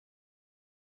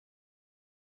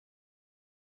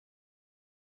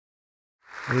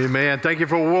Amen. Thank you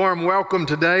for a warm welcome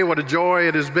today. What a joy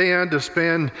it has been to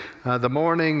spend the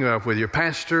morning with your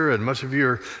pastor and much of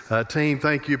your team.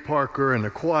 Thank you, Parker, and the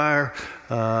choir,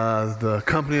 the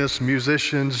accompanists,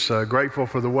 musicians. Grateful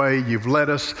for the way you've led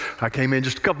us. I came in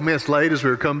just a couple minutes late as we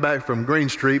were coming back from Green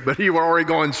Street, but you were already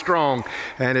going strong,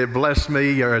 and it blessed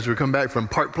me as we come back from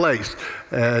Park Place.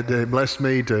 It blessed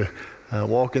me to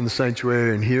walk in the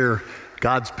sanctuary and hear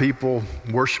God's people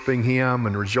worshiping Him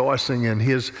and rejoicing in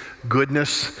His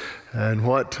goodness, and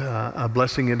what a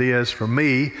blessing it is for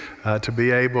me to be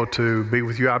able to be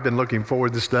with you. I've been looking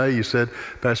forward this day. You said,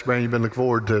 Pastor Brandon, you've been looking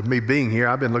forward to me being here.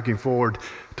 I've been looking forward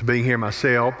to being here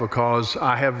myself because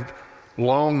I have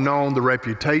long known the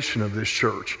reputation of this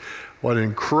church. What an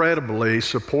incredibly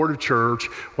supportive church.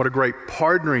 What a great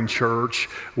partnering church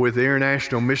with the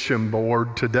International Mission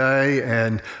Board today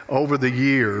and over the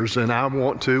years. And I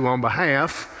want to, on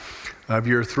behalf of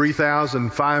your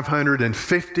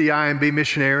 3,550 IMB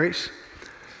missionaries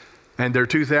and their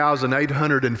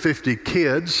 2,850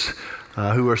 kids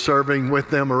who are serving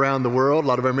with them around the world. A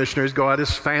lot of our missionaries go out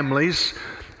as families.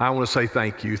 I want to say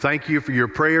thank you. Thank you for your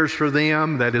prayers for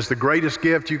them. That is the greatest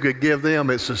gift you could give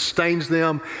them. It sustains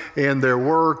them in their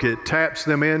work. It taps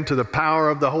them into the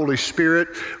power of the Holy Spirit,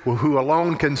 who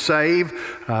alone can save,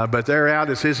 but they're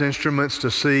out as His instruments to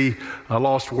see a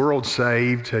lost world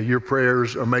saved. Your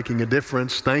prayers are making a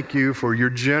difference. Thank you for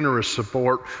your generous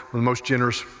support, one of the most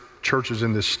generous churches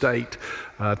in this state,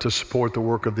 to support the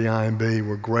work of the IMB.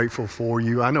 We're grateful for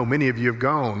you. I know many of you have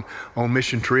gone on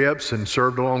mission trips and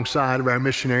served alongside of our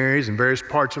missionaries in various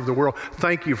parts of the world.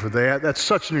 Thank you for that. That's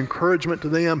such an encouragement to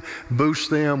them, boosts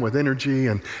them with energy,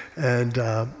 and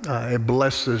it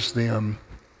blesses them.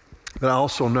 But I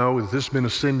also know that this has been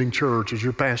Ascending Church, as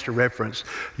your pastor referenced.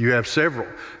 You have several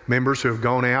members who have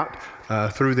gone out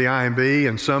through the IMB,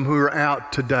 and some who are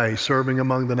out today serving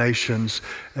among the nations.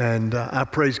 And I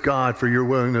praise God for your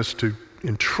willingness to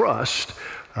entrust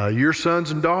your sons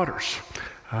and daughters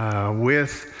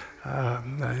entrust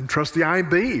the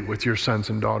IMB with your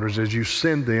sons and daughters as you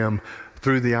send them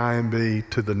through the IMB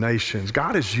to the nations.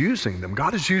 God is using them.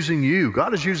 God is using you.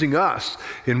 God is using us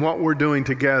in what we're doing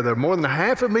together. More than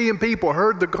 500,000 people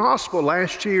heard the gospel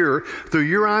last year through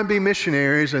your IMB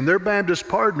missionaries and their Baptist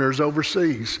partners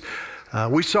overseas.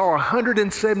 We saw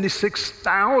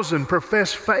 176,000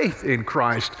 profess faith in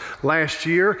Christ last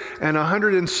year, and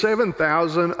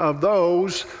 107,000 of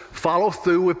those follow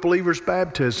through with believers'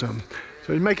 baptism.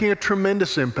 So he's making a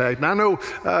tremendous impact. And I know,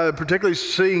 particularly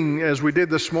seeing, as we did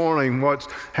this morning, what's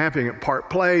happening at Park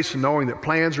Place and knowing that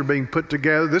plans are being put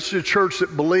together. This is a church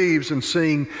that believes in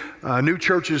seeing new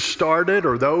churches started,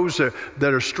 or those that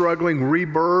are struggling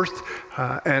rebirthed.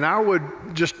 And I would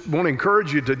just want to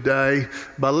encourage you today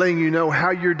by letting you know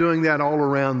how you're doing that all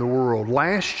around the world.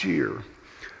 Last year,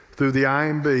 through the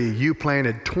IMB, you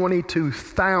planted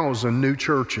 22,000 new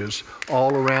churches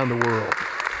all around the world.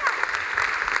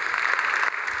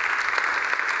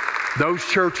 Those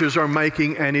churches are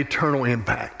making an eternal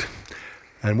impact,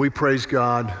 and we praise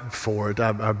God for it.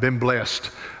 I've been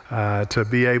blessed to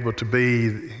be able to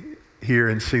be here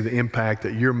and see the impact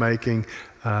that you're making.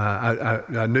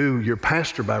 I knew your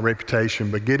pastor by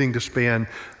reputation, but getting to spend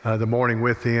the morning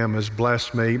with him has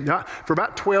blessed me. For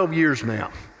about 12 years now,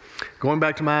 going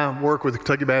back to my work with the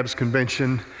Kentucky Baptist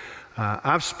Convention,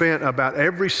 I've spent about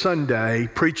every Sunday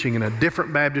preaching in a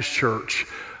different Baptist church.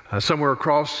 Somewhere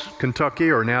across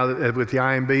Kentucky, or now with the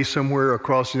IMB, somewhere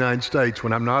across the United States.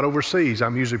 When I'm not overseas,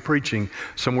 I'm usually preaching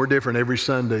somewhere different every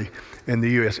Sunday in the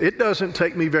U.S. It doesn't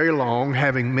take me very long,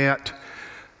 having met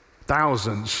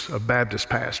thousands of Baptist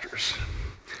pastors,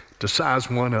 to size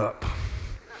one up.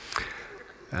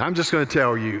 And I'm just going to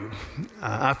tell you,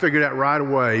 I figured out right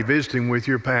away, visiting with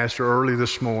your pastor early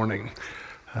this morning,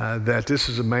 that this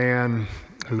is a man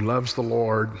who loves the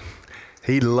Lord.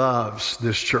 He loves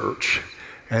this church,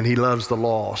 and he loves the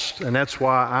lost. And that's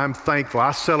why I'm thankful.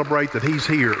 I celebrate that he's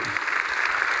here.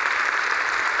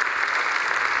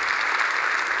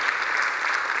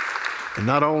 And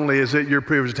not only is it your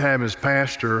privilege to have him as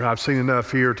pastor, I've seen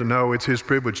enough here to know it's his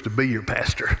privilege to be your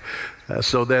pastor.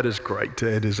 So that is great.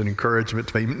 It is an encouragement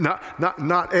to me.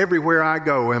 Not everywhere I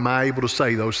go am I able to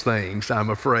say those things, I'm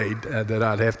afraid, that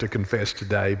I'd have to confess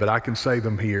today, but I can say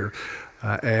them here.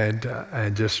 And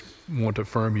just want to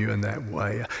affirm you in that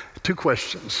way. 2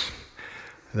 questions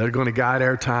that are going to guide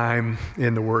our time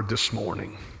in the Word this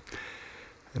morning.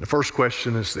 And the first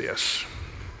question is this: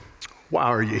 why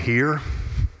are you here?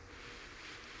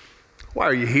 Why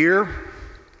are you here?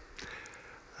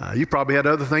 You probably had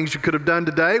other things you could have done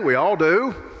today. We all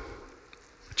do.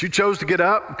 But you chose to get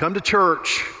up and come to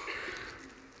church.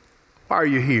 Why are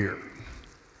you here?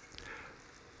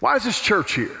 Why is this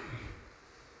church here?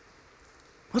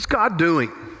 What's God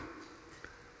doing?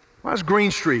 Why is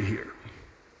Green Street here?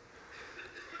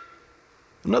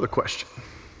 Another question.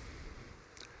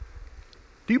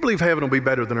 Do you believe heaven will be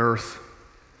better than earth?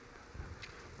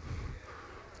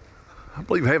 I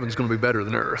believe heaven's going to be better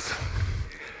than earth.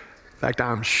 In fact,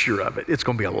 I'm sure of it. It's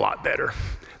going to be a lot better.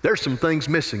 There's some things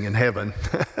missing in heaven.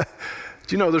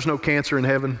 Do you know there's no cancer in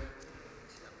heaven?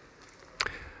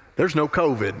 There's no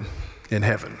COVID in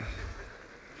heaven.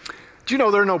 Do you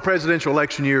know there are no presidential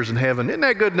election years in heaven? Isn't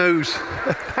that good news?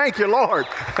 Thank you, Lord.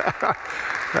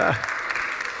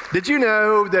 Did you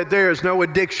know that there is no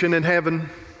addiction in heaven?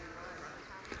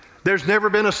 There's never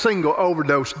been a single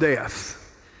overdose death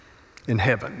in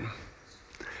heaven.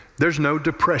 There's no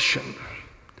depression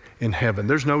in heaven.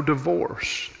 There's no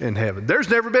divorce in heaven. There's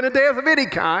never been a death of any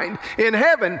kind in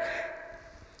heaven.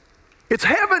 It's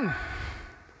heaven.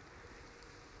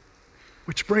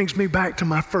 Which brings me back to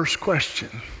my first question.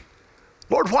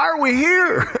 Lord, why are we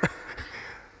here?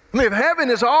 I mean, if heaven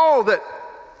is all that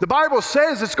the Bible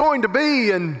says it's going to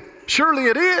be, and surely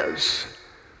it is,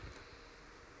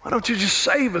 why don't you just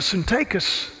save us and take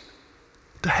us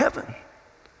to heaven?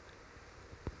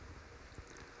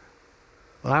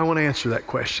 Well, I want to answer that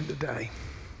question today.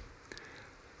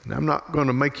 And I'm not going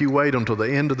to make you wait until the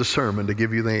end of the sermon to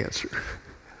give you the answer.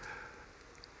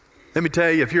 Let me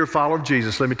tell you, if you're a follower of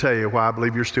Jesus, let me tell you why I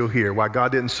believe you're still here, why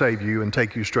God didn't save you and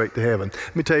take you straight to heaven.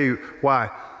 Let me tell you why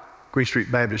Green Street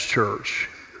Baptist Church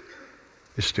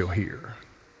is still here.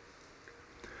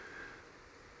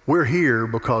 We're here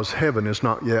because heaven is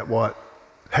not yet what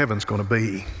heaven's going to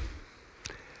be.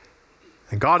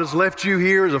 And God has left you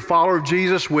here as a follower of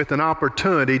Jesus with an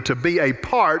opportunity to be a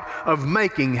part of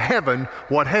making heaven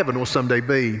what heaven will someday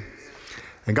be.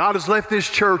 And God has left this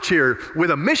church here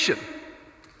with a mission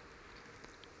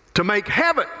to make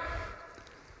heaven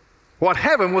what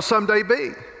heaven will someday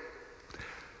be.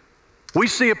 We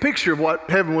see a picture of what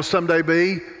heaven will someday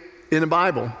be in the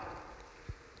Bible.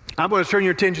 I'm going to turn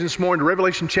your attention this morning to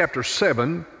Revelation chapter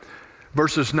 7,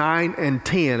 verses 9 and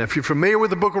 10. If you're familiar with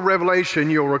the book of Revelation,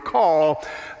 you'll recall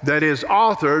that is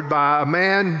authored by a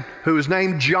man who is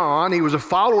named John. He was a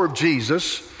follower of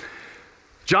Jesus.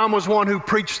 John was one who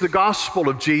preached the gospel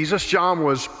of Jesus. John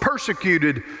was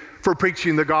persecuted for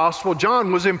preaching the gospel.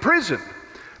 John was in prison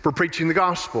for preaching the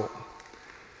gospel.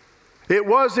 It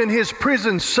was in his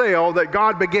prison cell that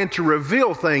God began to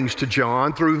reveal things to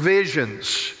John through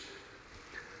visions.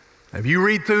 If you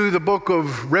read through the book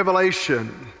of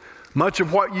Revelation, much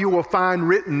of what you will find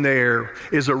written there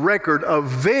is a record of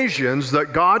visions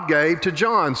that God gave to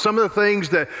John. Some of the things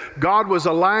that God was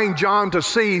allowing John to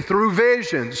see through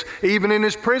visions, even in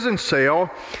his prison cell,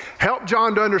 helped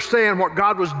John to understand what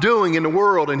God was doing in the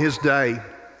world in his day.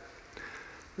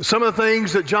 Some of the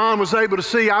things that John was able to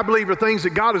see, I believe, are things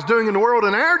that God is doing in the world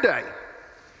in our day.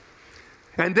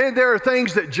 And then there are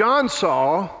things that John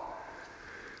saw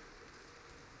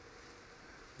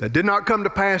that did not come to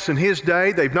pass in his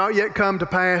day. They've not yet come to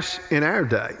pass in our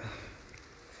day.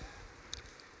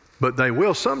 But they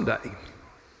will someday.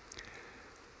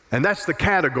 And that's the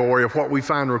category of what we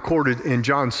find recorded in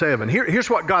John 7. Here's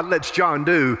what God lets John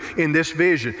do in this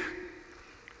vision.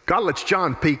 God lets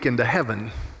John peek into heaven.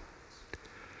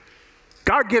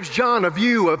 God gives John a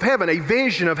view of heaven, a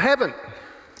vision of heaven.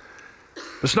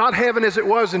 It's not heaven as it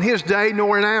was in his day,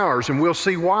 nor in ours, and we'll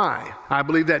see why. I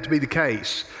believe that to be the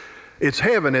case. It's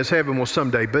heaven as heaven will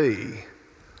someday be.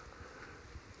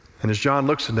 And as John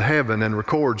looks into heaven and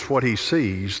records what he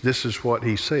sees, this is what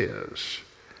he says.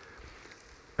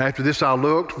 After this I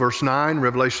looked, verse 9,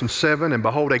 Revelation 7, and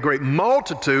behold, a great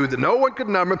multitude that no one could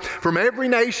number, from every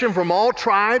nation, from all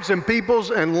tribes and peoples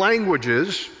and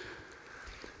languages,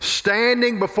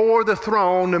 standing before the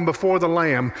throne and before the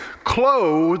Lamb,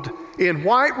 clothed in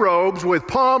white robes with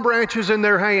palm branches in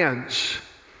their hands,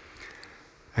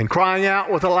 and crying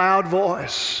out with a loud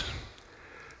voice,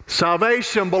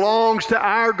 salvation belongs to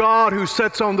our God who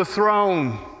sits on the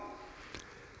throne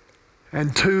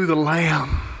and to the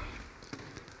Lamb.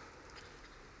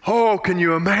 Oh, can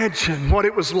you imagine what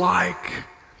it was like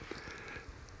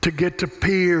to get to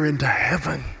peer into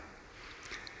heaven?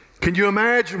 Can you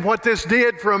imagine what this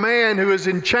did for a man who is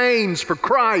in chains for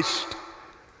Christ?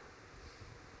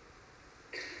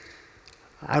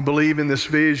 I believe in this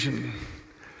vision,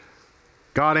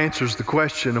 God answers the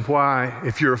question of why,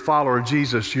 if you're a follower of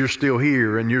Jesus, you're still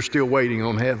here and you're still waiting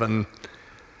on heaven.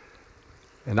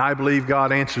 And I believe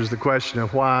God answers the question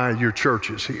of why your church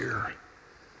is here.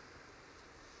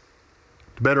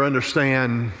 To better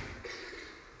understand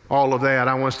all of that,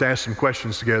 I want us to ask some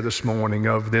questions together this morning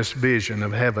of this vision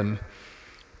of heaven.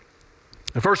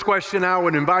 The first question I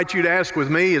would invite you to ask with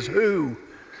me is who?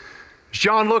 As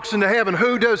John looks into heaven,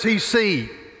 who does he see?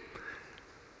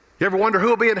 You ever wonder who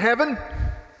will be in heaven?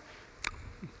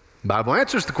 The Bible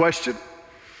answers the question.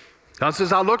 God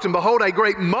says, I looked and behold a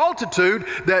great multitude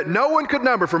that no one could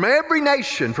number, from every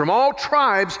nation, from all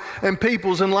tribes and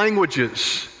peoples and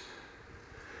languages.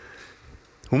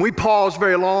 When we pause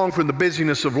very long from the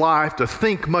busyness of life to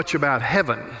think much about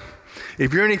heaven,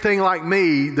 if you're anything like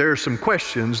me, there are some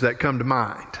questions that come to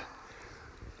mind.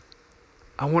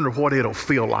 I wonder what it'll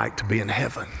feel like to be in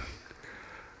heaven.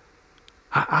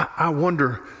 I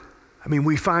wonder,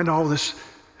 we find all this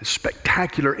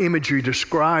spectacular imagery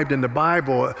described in the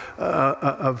Bible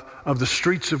of the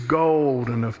streets of gold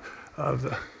and of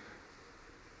the...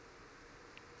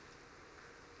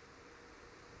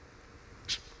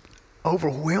 It's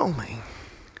overwhelming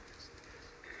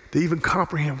to even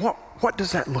comprehend what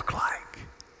does that look like?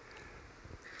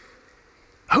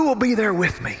 Who will be there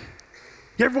with me?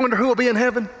 You ever wonder who will be in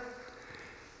heaven?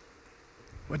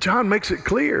 Well, John makes it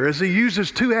clear as he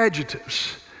uses two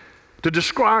adjectives to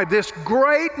describe this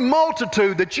great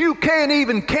multitude that you can't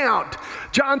even count.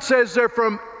 John says they're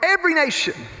from every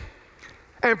nation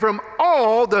and from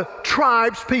all the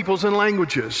tribes, peoples, and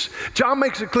languages. John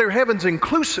makes it clear heaven's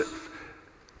inclusive.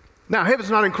 Now, heaven's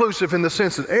not inclusive in the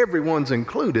sense that everyone's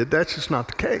included. That's just not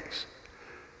the case.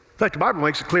 In fact, the Bible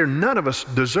makes it clear none of us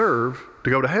deserve to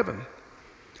go to heaven.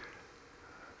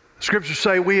 Scriptures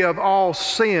say we have all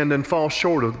sinned and fall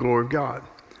short of the glory of God.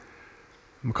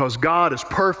 Because God is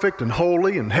perfect and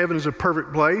holy and heaven is a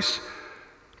perfect place,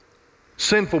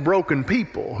 sinful, broken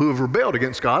people who have rebelled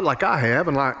against God, like I have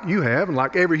and like you have and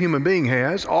like every human being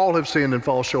has, all have sinned and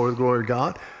fall short of the glory of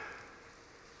God.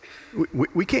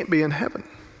 We can't be in heaven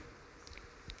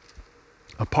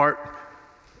apart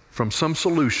from some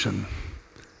solution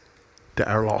to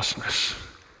our lostness,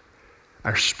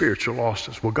 our spiritual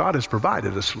lostness. Well, God has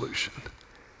provided a solution.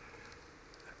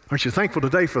 Aren't you thankful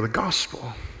today for the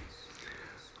gospel?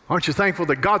 Aren't you thankful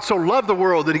that God so loved the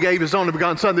world that he gave his only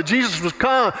begotten Son, that Jesus was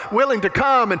willing to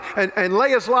come and lay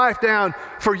his life down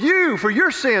for you, for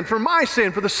your sin, for my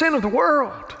sin, for the sin of the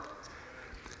world.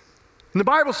 And the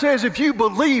Bible says if you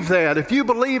believe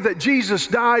that Jesus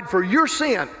died for your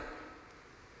sin,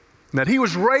 and that he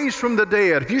was raised from the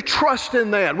dead, if you trust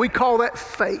in that, we call that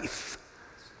faith.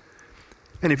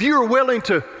 And if you are willing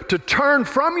to turn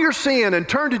from your sin and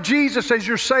turn to Jesus as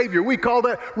your Savior, we call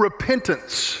that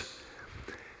repentance.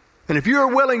 And if you're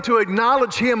willing to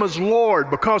acknowledge him as Lord,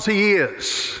 because he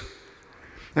is,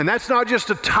 and that's not just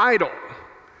a title.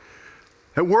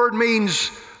 That word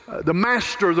means the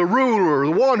master, the ruler,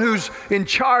 the one who's in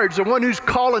charge, the one who's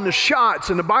calling the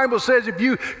shots. And the Bible says if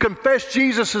you confess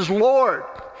Jesus as Lord,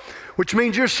 which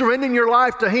means you're surrendering your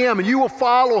life to him and you will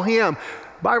follow him,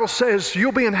 the Bible says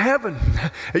you'll be in heaven.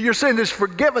 Your sin is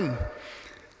forgiven.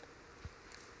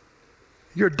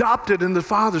 You're adopted in the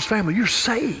Father's family. You're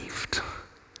saved.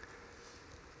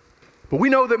 But we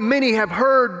know that many have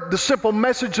heard the simple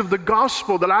message of the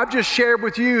gospel that I've just shared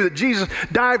with you, that Jesus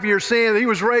died for your sin, that he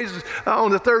was raised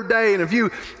on the third day, and if you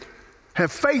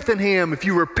have faith in him, if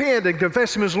you repent and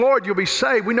confess him as Lord, you'll be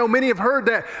saved. We know many have heard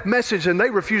that message and they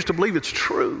refuse to believe it's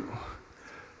true.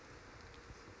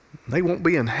 They won't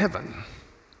be in heaven.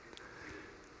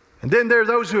 And then there are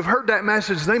those who have heard that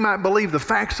message, they might believe the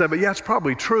facts of it. Yeah, it's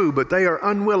probably true, but they are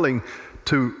unwilling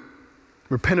to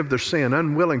repent of their sin,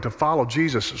 unwilling to follow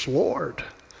Jesus as Lord.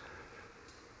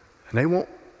 And they won't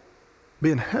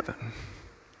be in heaven.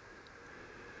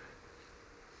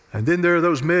 And then there are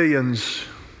those millions,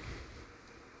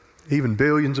 even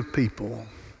billions of people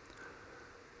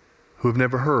who have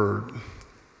never heard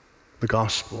the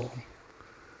gospel.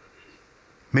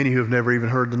 Many who have never even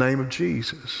heard the name of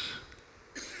Jesus.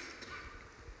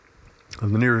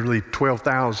 Of the nearly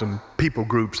 12,000 people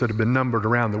groups that have been numbered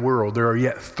around the world, there are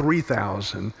yet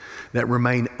 3,000 that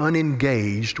remain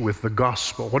unengaged with the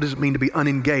gospel. What does it mean to be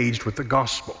unengaged with the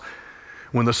gospel?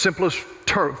 When the simplest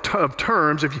of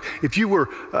terms, if you were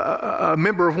a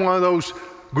member of one of those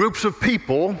groups of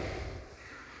people,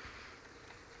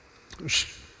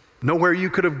 there's nowhere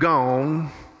you could have gone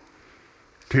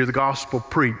to hear the gospel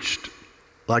preached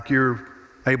like you're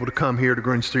able to come here to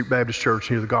Green Street Baptist Church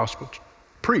and hear the gospel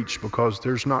preached, because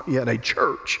there's not yet a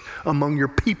church among your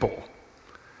people.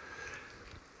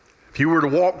 If you were to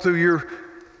walk through your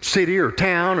city or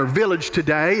town or village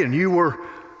today and you were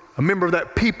a member of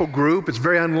that people group, it's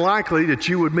very unlikely that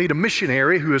you would meet a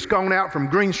missionary who has gone out from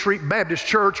Green Street Baptist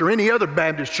Church or any other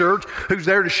Baptist church who's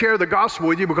there to share the gospel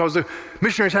with you, because the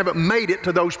missionaries haven't made it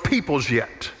to those peoples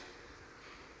yet.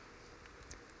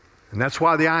 And that's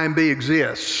why the IMB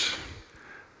exists.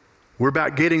 We're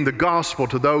about getting the gospel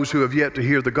to those who have yet to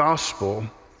hear the gospel.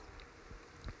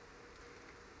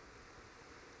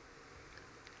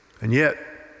 And yet,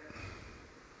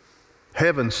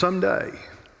 heaven someday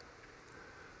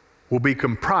will be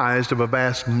comprised of a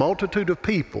vast multitude of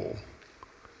people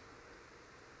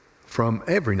from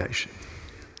every nation,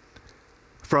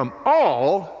 from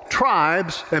all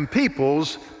tribes and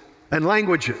peoples and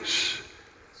languages.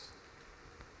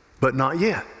 But not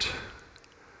yet,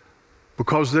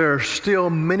 because there are still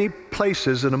many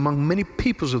places and among many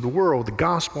peoples of the world the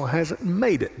gospel hasn't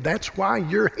made it. That's why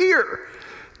you're here.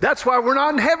 That's why we're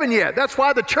not in heaven yet. That's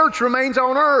why the church remains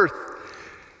on earth.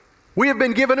 We have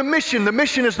been given a mission. The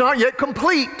mission is not yet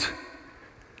complete.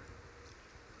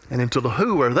 And until the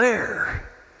who are there,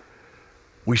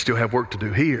 we still have work to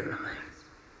do here.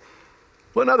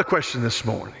 Well, another question this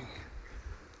morning.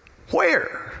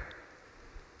 Where?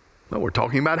 Well, we're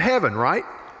talking about heaven, right?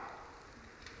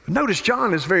 But notice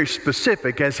John is very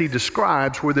specific as he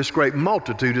describes where this great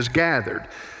multitude is gathered.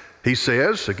 He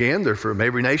says, again, they're from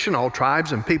every nation, all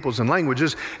tribes and peoples and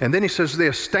languages. And then he says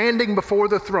this, standing before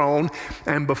the throne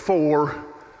and before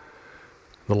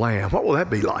the Lamb. What will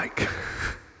that be like?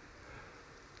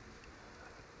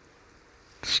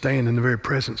 To stand in the very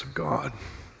presence of God.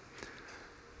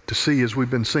 To see as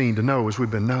we've been seen, to know as we've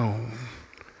been known.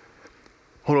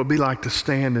 What will it be like to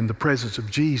stand in the presence of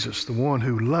Jesus, the one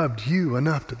who loved you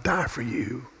enough to die for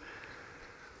you?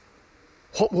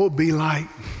 What will it be like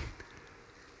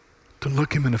to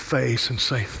look him in the face and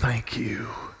say, thank you,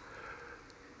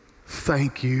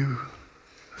 thank you,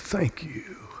 thank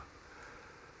you.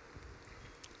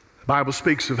 The Bible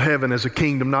speaks of heaven as a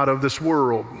kingdom not of this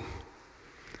world.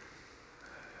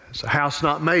 It's a house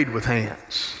not made with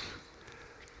hands.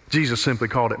 Jesus simply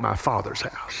called it my Father's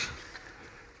house.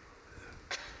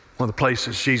 One of the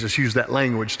places Jesus used that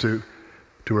language to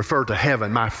refer to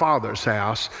heaven, my Father's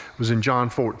house, was in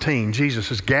John 14. Jesus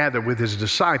is gathered with his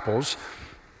disciples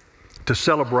to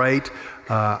celebrate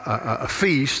a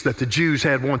feast that the Jews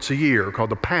had once a year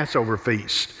called the Passover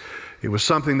feast. It was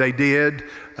something they did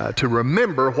to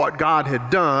remember what God had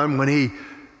done when he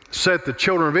set the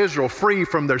children of Israel free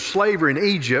from their slavery in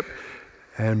Egypt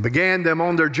and began them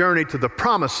on their journey to the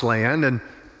Promised Land. And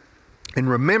in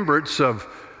remembrance of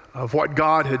what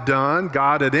God had done,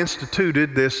 God had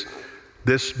instituted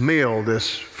this meal,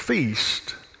 this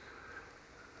feast.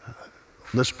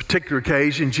 On this particular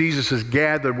occasion, Jesus is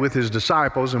gathered with his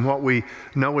disciples in what we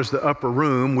know as the upper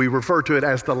room. We refer to it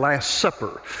as the Last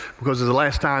Supper because it's the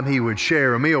last time he would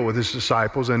share a meal with his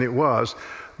disciples, and it was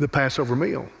the Passover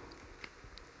meal.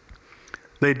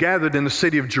 They had gathered in the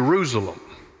city of Jerusalem,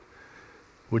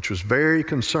 which was very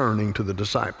concerning to the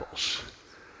disciples.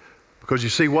 Because you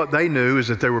see, what they knew is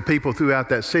that there were people throughout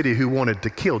that city who wanted to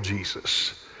kill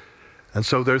Jesus. And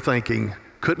so they're thinking,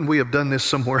 couldn't we have done this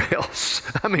somewhere else?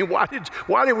 I mean, why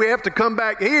did we have to come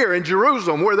back here in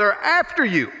Jerusalem where they're after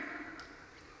you?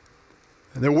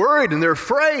 And they're worried and they're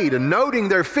afraid, and noting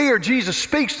their fear, Jesus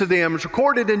speaks to them. It's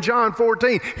recorded in John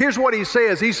 14. Here's what he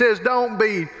says. He says, don't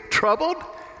be troubled.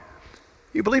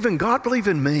 You believe in God, believe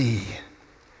in me.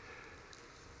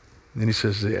 And then he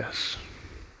says this,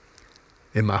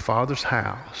 in my Father's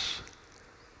house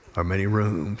are many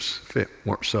rooms. If it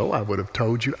weren't so, I would have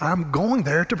told you, I'm going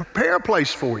there to prepare a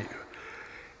place for you.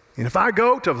 And if I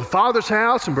go to the Father's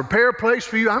house and prepare a place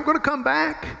for you, I'm going to come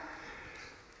back.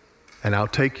 And I'll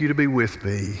take you to be with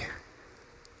me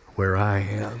where I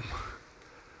am.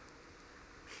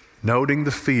 Noting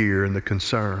the fear and the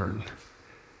concern,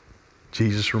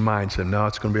 Jesus reminds them, no,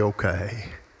 it's going to be okay.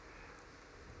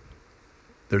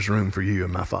 There's room for you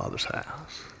in my Father's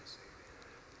house.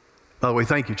 By the way,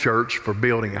 thank you, church, for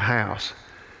building a house.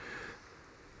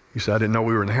 You said, I didn't know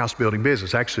we were in the house building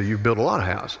business. Actually, you've built a lot of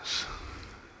houses.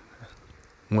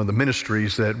 One of the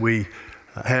ministries that we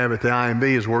have at the IMB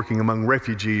is working among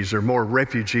refugees. There are more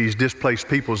refugees, displaced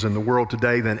peoples in the world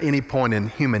today than any point in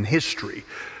human history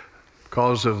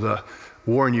because of the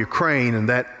war in Ukraine and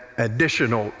that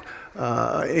additional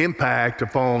impact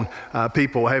upon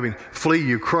people having flee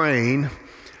Ukraine.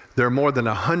 There are more than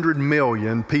 100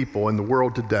 million people in the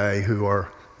world today who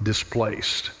are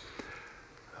displaced.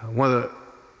 One of the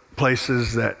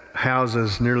places that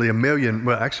houses nearly 1 million,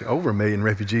 well, actually over 1 million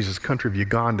refugees is the country of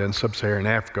Uganda in sub-Saharan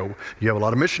Africa. You have a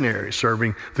lot of missionaries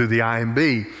serving through the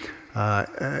IMB,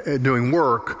 doing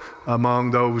work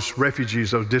among those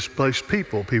refugees, those displaced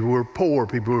people who are poor,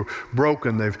 people who are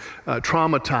broken, they've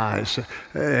traumatized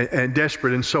and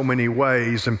desperate in so many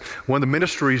ways. And one of the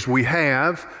ministries we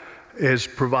have is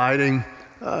providing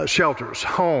shelters,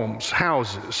 homes,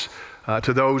 houses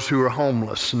to those who are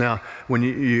homeless. Now, when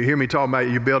you hear me talking about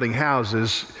you building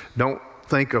houses, don't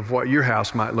think of what your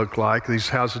house might look like. These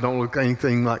houses don't look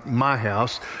anything like my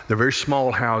house. They're very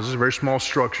small houses, very small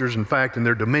structures. In fact, in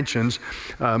their dimensions,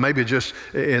 maybe just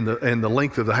in the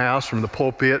length of the house from the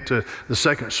pulpit to the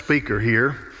second speaker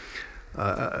here,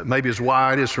 maybe as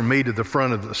wide as from me to the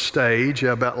front of the stage,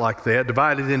 about like that,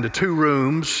 divided into 2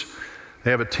 rooms.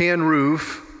 They have a tin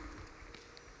roof,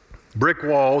 brick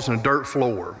walls, and a dirt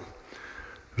floor.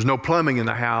 There's no plumbing in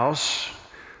the house,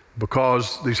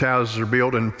 because these houses are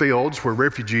built in fields where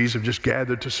refugees have just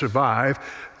gathered to survive,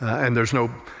 and there's no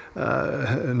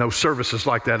services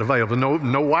like that available.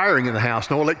 No wiring in the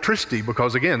house, no electricity,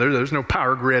 because again, there's no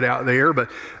power grid out there. But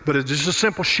it's just a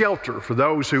simple shelter for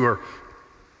those who are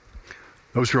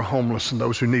homeless and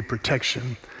those who need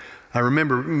protection. I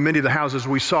remember many of the houses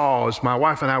we saw as my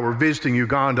wife and I were visiting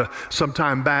Uganda some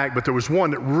time back, but there was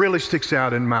one that really sticks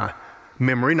out in my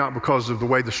memory, not because of the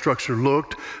way the structure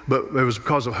looked, but it was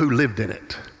because of who lived in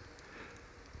it.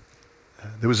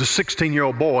 There was a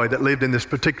 16-year-old boy that lived in this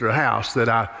particular house that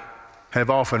I have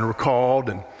often recalled,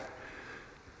 and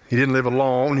he didn't live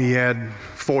alone. He had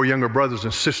 4 younger brothers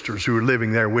and sisters who were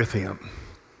living there with him.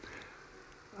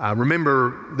 I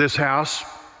remember this house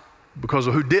because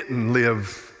of who didn't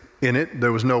live in it.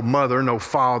 There was no mother, no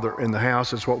father in the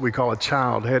house. It's what we call a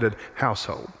child-headed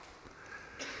household.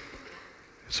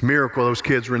 It's a miracle those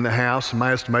kids were in the house. In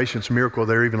my estimation, it's a miracle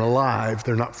they're even alive.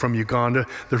 They're not from Uganda.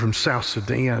 They're from South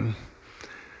Sudan.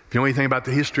 If you know anything about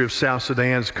the history of South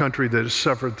Sudan, it's a country that has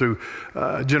suffered through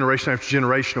generation after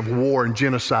generation of war and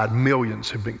genocide. Millions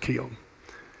have been killed,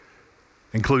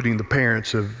 including the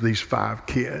parents of these 5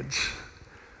 kids.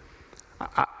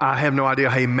 I have no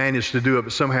idea how he managed to do it,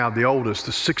 but somehow the oldest,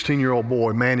 the 16-year-old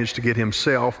boy, managed to get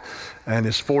himself and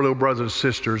his 4 little brothers and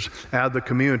sisters out of the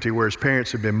community where his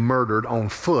parents had been murdered on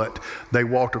foot. They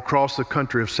walked across the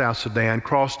country of South Sudan,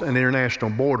 crossed an international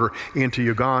border into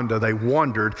Uganda. They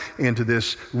wandered into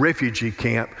this refugee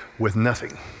camp with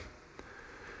nothing.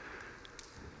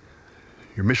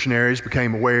 Your missionaries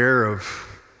became aware of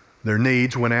their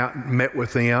needs, went out and met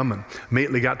with them, and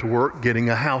immediately got to work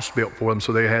getting a house built for them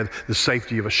so they had the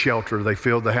safety of a shelter. They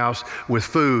filled the house with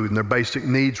food and their basic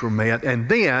needs were met. And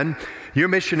then your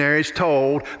missionaries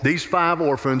told these 5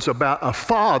 orphans about a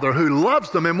father who loves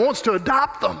them and wants to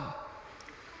adopt them.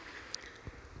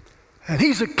 And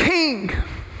he's a king.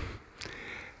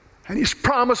 And he's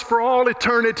promised for all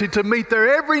eternity to meet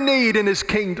their every need in his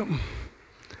kingdom.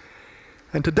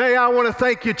 And today I want to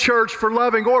thank you, church, for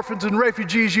loving orphans and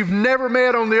refugees you've never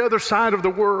met on the other side of the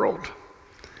world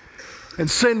and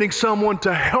sending someone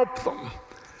to help them,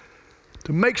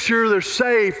 to make sure they're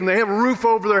safe and they have a roof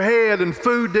over their head and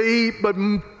food to eat, but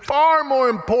far more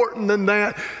important than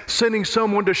that, sending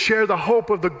someone to share the hope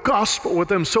of the gospel with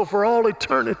them so for all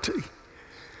eternity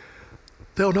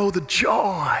they'll know the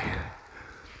joy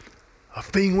of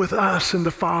being with us in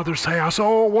the Father's house.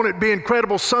 Oh, won't it be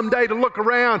incredible someday to look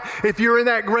around if you're in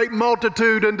that great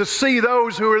multitude and to see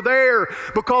those who are there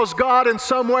because God in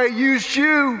some way used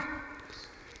you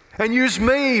and used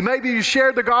me. Maybe you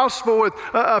shared the gospel with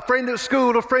a friend at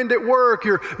school, a friend at work,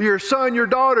 your son, your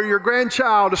daughter, your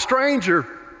grandchild, a stranger.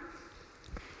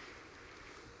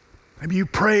 Maybe you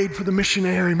prayed for the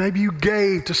missionary. Maybe you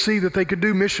gave to see that they could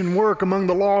do mission work among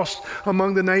the lost,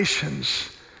 among the nations.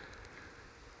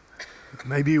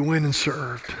 Maybe you went and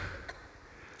served.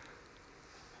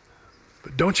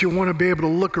 But don't you want to be able to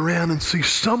look around and see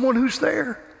someone who's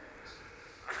there?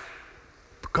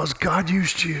 Because God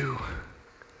used you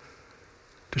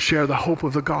to share the hope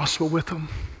of the gospel with them.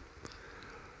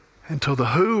 Until the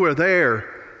who are there,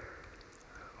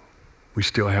 we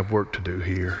still have work to do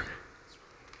here.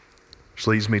 Which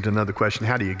leads me to another question.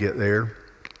 How do you get there?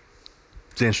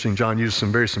 It's interesting, John uses some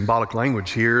very symbolic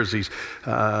language here as he's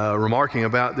remarking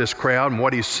about this crowd and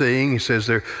what he's seeing. He says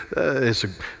it's a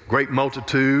great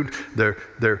multitude.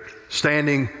 They're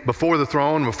standing before the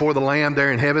throne, before the Lamb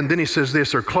there in heaven. Then he says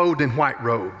this, they're clothed in white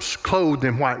robes. Clothed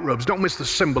in white robes. Don't miss the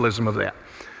symbolism of that.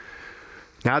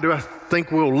 Now, do I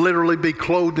think we'll literally be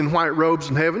clothed in white robes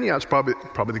in heaven? Yeah, it's probably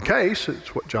the case.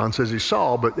 It's what John says he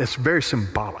saw, but it's very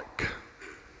symbolic.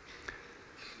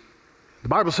 The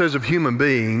Bible says of human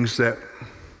beings that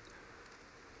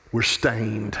we're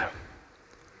stained.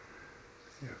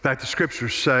 In fact, the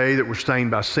scriptures say that we're stained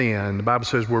by sin. The Bible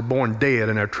says we're born dead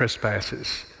in our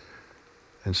trespasses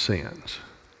and sins.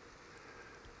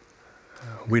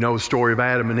 We know the story of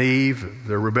Adam and Eve,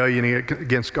 their rebellion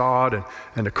against God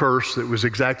and the curse that was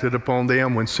exacted upon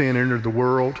them when sin entered the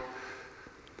world.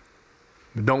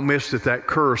 But don't miss that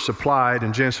curse applied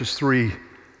in Genesis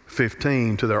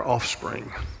 3:15 to their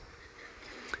offspring.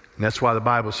 And that's why the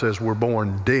Bible says we're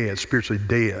born dead, spiritually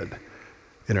dead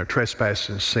in our trespass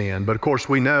and sin. But of course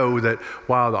we know that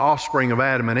while the offspring of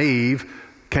Adam and Eve,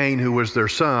 Cain, who was their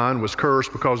son, was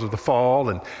cursed because of the fall,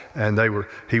 and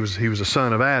he was a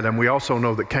son of Adam, we also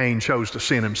know that Cain chose to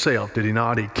sin himself, did he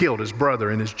not? He killed his brother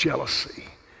in his jealousy.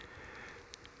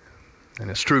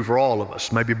 And it's true for all of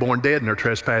us. Maybe born dead in our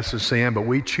trespasses and sin, but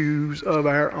we choose of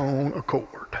our own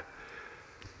accord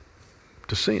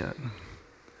to sin.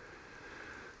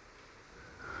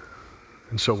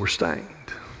 And so we're stained.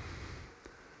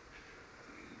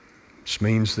 Which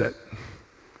means that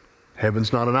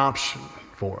heaven's not an option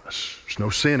for us. There's no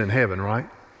sin in heaven, right?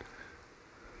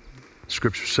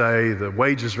 Scriptures say the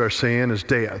wages of our sin is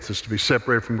death, is to be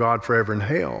separated from God forever in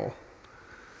hell.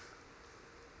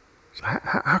 So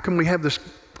how can we have this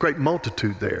great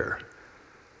multitude there?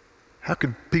 How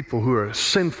could people who are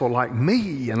sinful like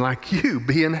me and like you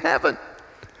be in heaven?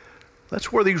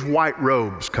 That's where these white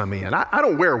robes come in. I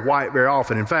don't wear white very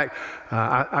often. In fact,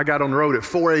 I got on the road at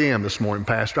 4 a.m. this morning,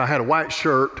 Pastor. I had a white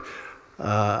shirt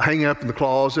hanging up in the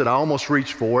closet. I almost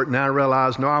reached for it, and I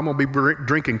realized, no, I'm going to be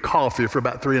drinking coffee for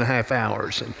about 3.5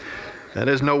 hours. And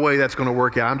there's no way that's going to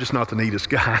work out. I'm just not the neatest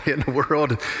guy in the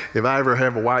world. If I ever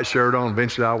have a white shirt on,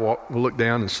 eventually I'll look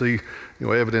down and see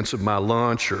evidence of my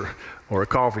lunch or a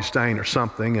coffee stain or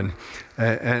something. And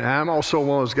I'm also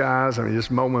one of those guys, just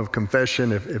a moment of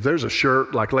confession, if there's a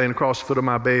shirt like laying across the foot of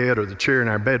my bed or the chair in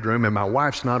our bedroom and my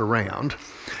wife's not around,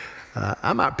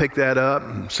 I might pick that up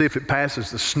and see if it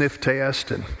passes the sniff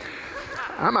test. And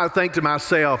I might think to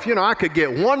myself, I could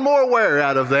get one more wear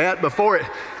out of that before it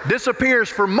disappears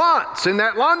for months in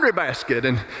that laundry basket.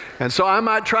 And so I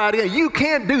might try it again. You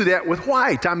can't do that with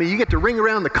white. You get to ring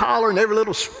around the collar and every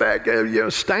little speck,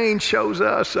 stain shows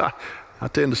us. I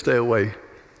tend to stay away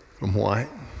from white.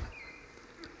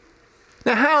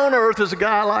 Now, how on earth is a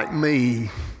guy like me,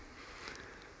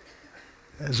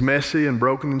 as messy and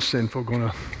broken and sinful, going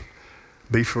to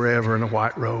be forever in a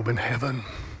white robe in heaven?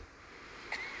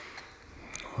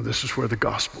 Well, this is where the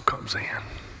gospel comes in.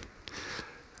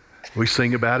 We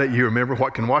sing about it. You remember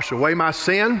what can wash away my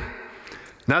sin?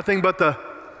 Nothing but the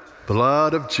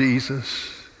blood of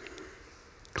Jesus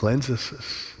cleanses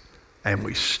us, and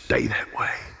we stay that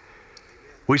way.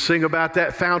 We sing about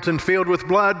that fountain filled with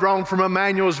blood drawn from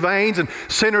Emmanuel's veins, and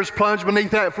sinners plunged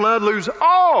beneath that flood lose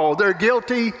all their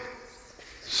guilty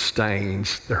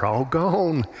stains. They're all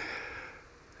gone.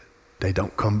 They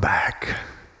don't come back.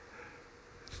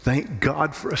 Thank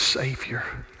God for a Savior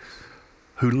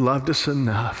who loved us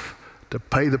enough to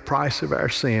pay the price of our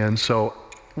sin so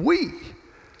we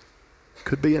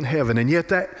could be in heaven. And yet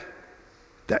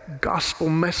that gospel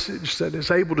message that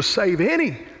is able to save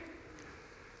any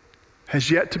has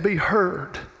yet to be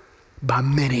heard by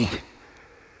many.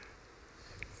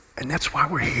 And that's why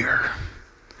we're here.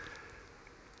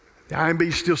 The IMB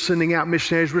is still sending out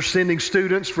missionaries. We're sending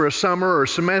students for a summer or a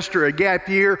semester, a gap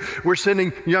year. We're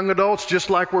sending young adults, just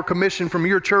like we're commissioned from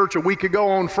your church a week ago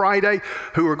on Friday,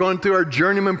 who are going through our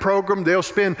journeyman program. They'll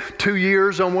spend 2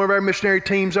 years on one of our missionary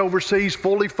teams overseas,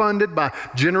 fully funded by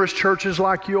generous churches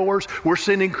like yours. We're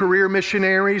sending career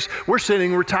missionaries. We're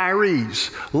sending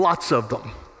retirees, lots of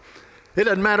them. It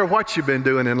doesn't matter what you've been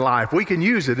doing in life. We can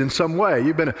use it in some way.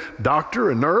 You've been a doctor,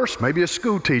 a nurse, maybe a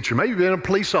school teacher, maybe you've been a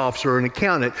police officer, an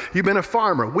accountant, you've been a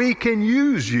farmer. We can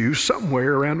use you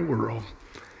somewhere around the world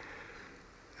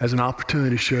as an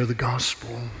opportunity to share the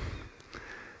gospel.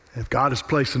 If God has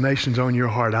placed the nations on your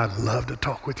heart, I'd love to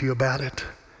talk with you about it.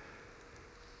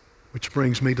 Which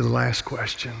brings me to the last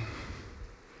question.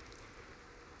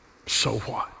 So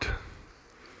what?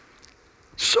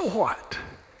 So what?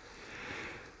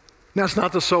 Now, it's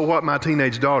not the so what my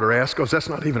teenage daughter asked, because that's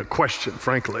not even a question,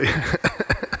 frankly.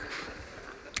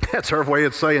 That's her way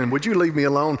of saying, would you leave me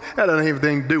alone? That doesn't have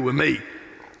anything to do with me.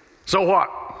 So what?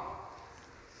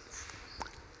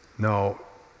 No,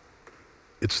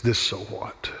 it's this so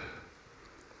what.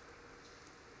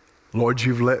 Lord,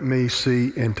 you've let me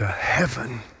see into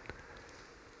heaven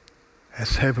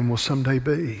as heaven will someday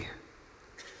be.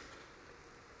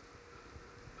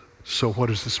 So what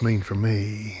does this mean for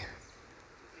me?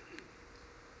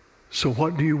 So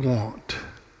what do you want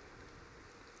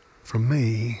from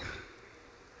me?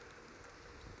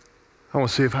 I want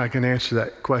to see if I can answer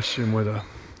that question with a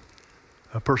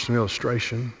personal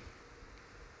illustration.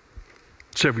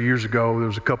 Several years ago, there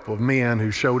was a couple of men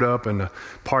who showed up in the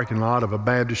parking lot of a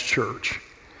Baptist church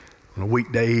on a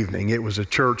weekday evening. It was a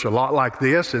church a lot like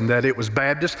this in that it was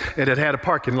Baptist and it had a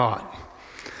parking lot.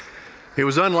 It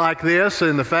was unlike this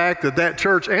in the fact that that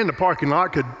church and the parking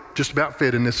lot could just about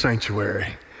fit in this sanctuary.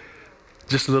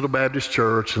 Just a little Baptist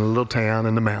church in a little town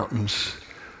in the mountains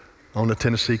on the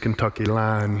Tennessee-Kentucky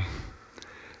line.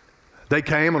 They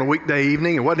came on a weekday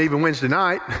evening. It wasn't even Wednesday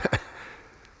night.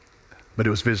 but it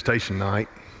was visitation night.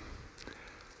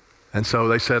 And so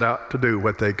they set out to do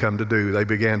what they'd come to do. They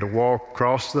began to walk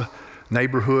across the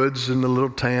neighborhoods in the little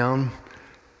town,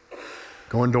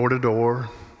 going door to door,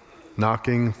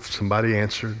 knocking. If somebody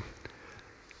answered,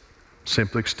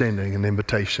 simply extending an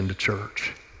invitation to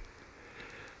church.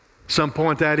 Some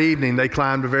point that evening, they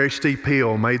climbed a very steep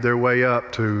hill, made their way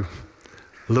up to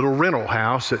a little rental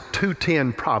house at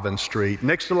 210 Province Street,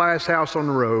 next to the last house on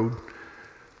the road.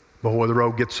 Boy, the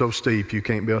road gets so steep you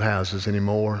can't build houses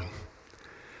anymore.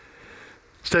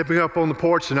 Stepping up on the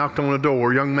porch, they knocked on the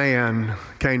door. A young man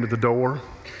came to the door.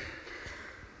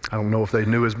 I don't know if they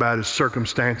knew about his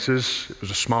circumstances. It was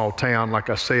a small town,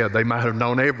 like I said. They might have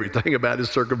known everything about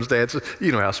his circumstances.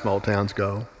 You know how small towns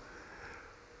go.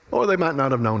 Or they might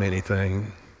not have known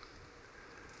anything.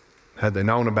 Had they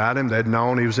known about him, they'd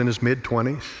known he was in his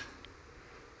mid-20s.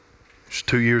 He was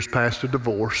 2 years past a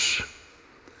divorce.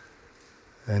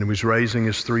 And he was raising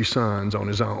his 3 sons on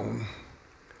his own.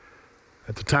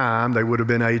 At the time, they would have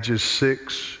been ages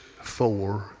 6,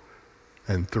 4,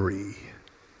 and 3.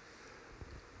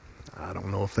 I don't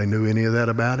know if they knew any of that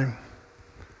about him.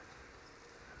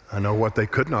 I know what they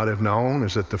could not have known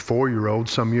is that the 4-year-old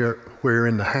somewhere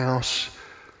in the house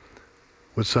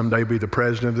would someday be the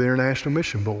president of the International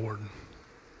Mission Board.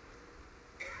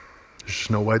 There's just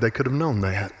no way they could have known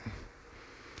that.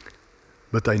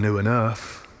 But they knew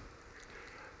enough,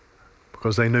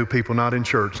 because they knew people not in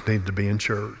church needed to be in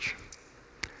church.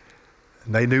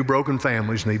 And they knew broken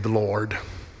families need the Lord.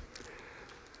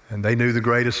 And they knew the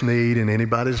greatest need in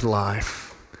anybody's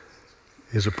life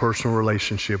is a personal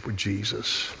relationship with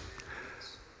Jesus.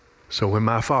 So when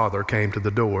my father came to the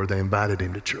door, they invited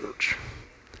him to church.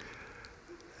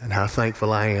 And how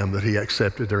thankful I am that he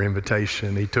accepted their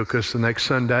invitation. He took us the next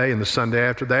Sunday, and the Sunday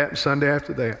after that, and Sunday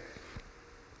after that.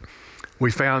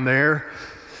 We found there,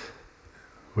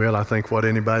 well, I think what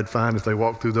anybody'd find if they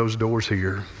walked through those doors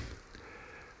here.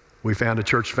 We found a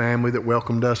church family that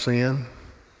welcomed us in,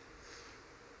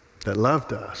 that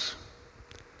loved us,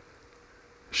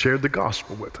 shared the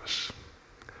gospel with us,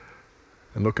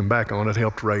 and looking back on it,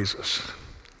 helped raise us.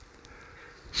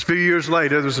 A few years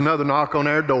later, there's another knock on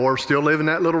our door, still living in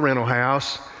that little rental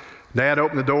house. Dad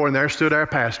opened the door, and there stood our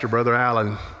pastor, Brother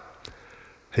Allen.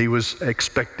 He was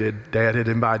expected. Dad had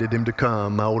invited him to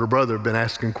come. My older brother had been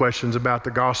asking questions about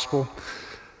the gospel,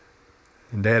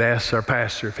 and Dad asked our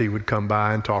pastor if he would come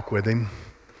by and talk with him.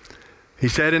 He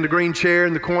sat in the green chair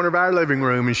in the corner of our living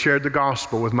room and shared the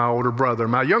gospel with my older brother.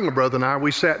 My younger brother and I,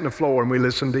 we sat on the floor and we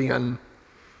listened in.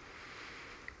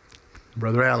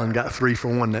 Brother Allen got 3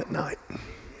 for 1 that night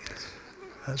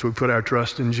as we put our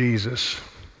trust in Jesus.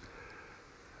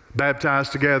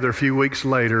 Baptized together a few weeks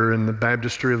later in the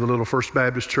baptistry of the Little First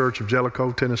Baptist Church of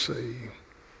Jellicoe, Tennessee.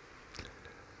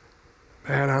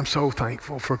 Man, I'm so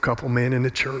thankful for a couple men in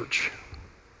the church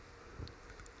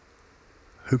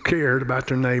who cared about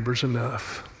their neighbors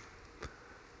enough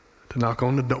to knock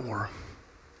on the door,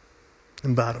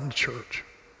 invite them to church.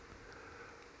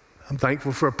 I'm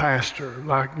thankful for a pastor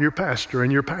like your pastor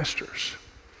and your pastors,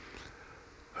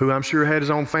 who I'm sure had his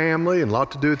own family and a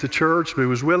lot to do at the church, but he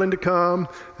was willing to come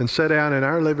and sit down in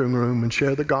our living room and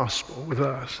share the gospel with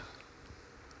us.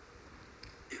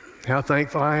 How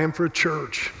thankful I am for a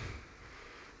church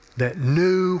that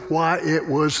knew why it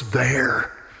was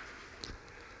there.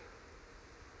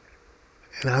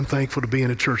 And I'm thankful to be in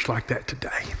a church like that today.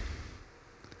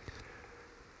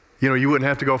 You know, you wouldn't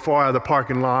have to go far out of the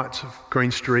parking lots of Green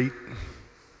Street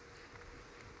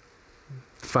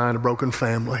to find a broken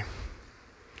family,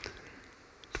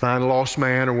 to find a lost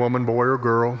man or woman, boy or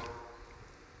girl.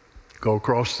 Go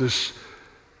across this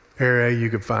area, you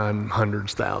could find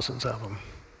hundreds, thousands of them.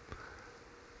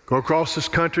 Go across this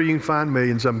country, you can find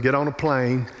millions of them. Get on a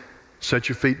plane, set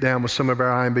your feet down with some of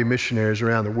our IMB missionaries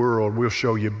around the world. We'll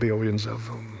show you billions of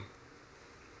them.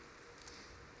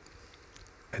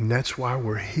 And that's why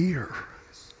we're here.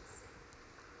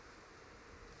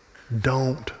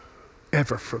 Don't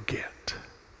ever forget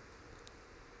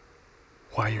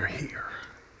why you're here.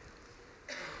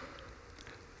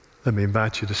 Let me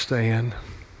invite you to stand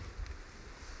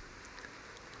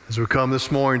as we come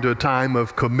this morning to a time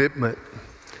of commitment.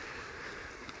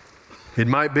 It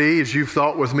might be, as you've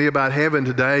thought with me about heaven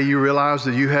today, you realize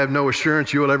that you have no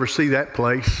assurance you'll ever see that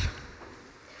place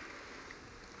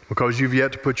because you've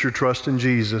yet to put your trust in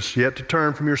Jesus, yet to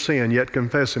turn from your sin, yet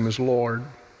confess Him as Lord.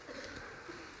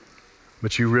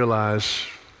 But you realize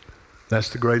that's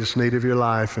the greatest need of your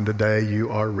life, and today you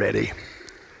are ready.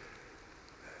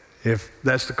 If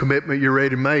that's the commitment you're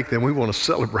ready to make, then we want to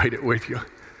celebrate it with you.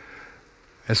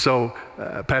 And so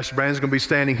Pastor Brandon's going to be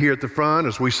standing here at the front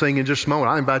as we sing in just a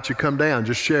moment. I invite you to come down,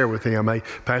 just share with him. Hey,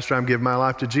 Pastor, I'm giving my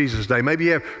life to Jesus today. Maybe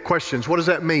you have questions. What does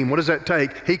that mean? What does that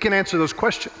take? He can answer those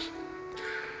questions.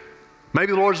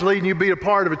 Maybe the Lord's leading you to be a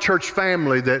part of a church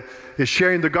family that is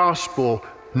sharing the gospel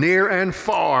near and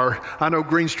far. I know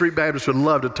Green Street Baptist would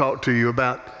love to talk to you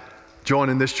about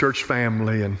joining this church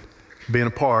family and being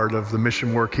a part of the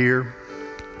mission work here.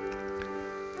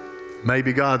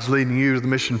 Maybe God's leading you to the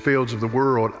mission fields of the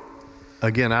world.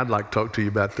 Again, I'd like to talk to you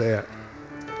about that.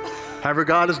 However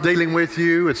God is dealing with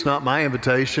you, it's not my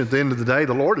invitation. At the end of the day,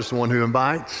 the Lord is the one who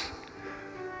invites.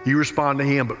 You respond to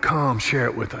Him, but come share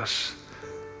it with us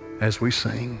as we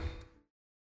sing.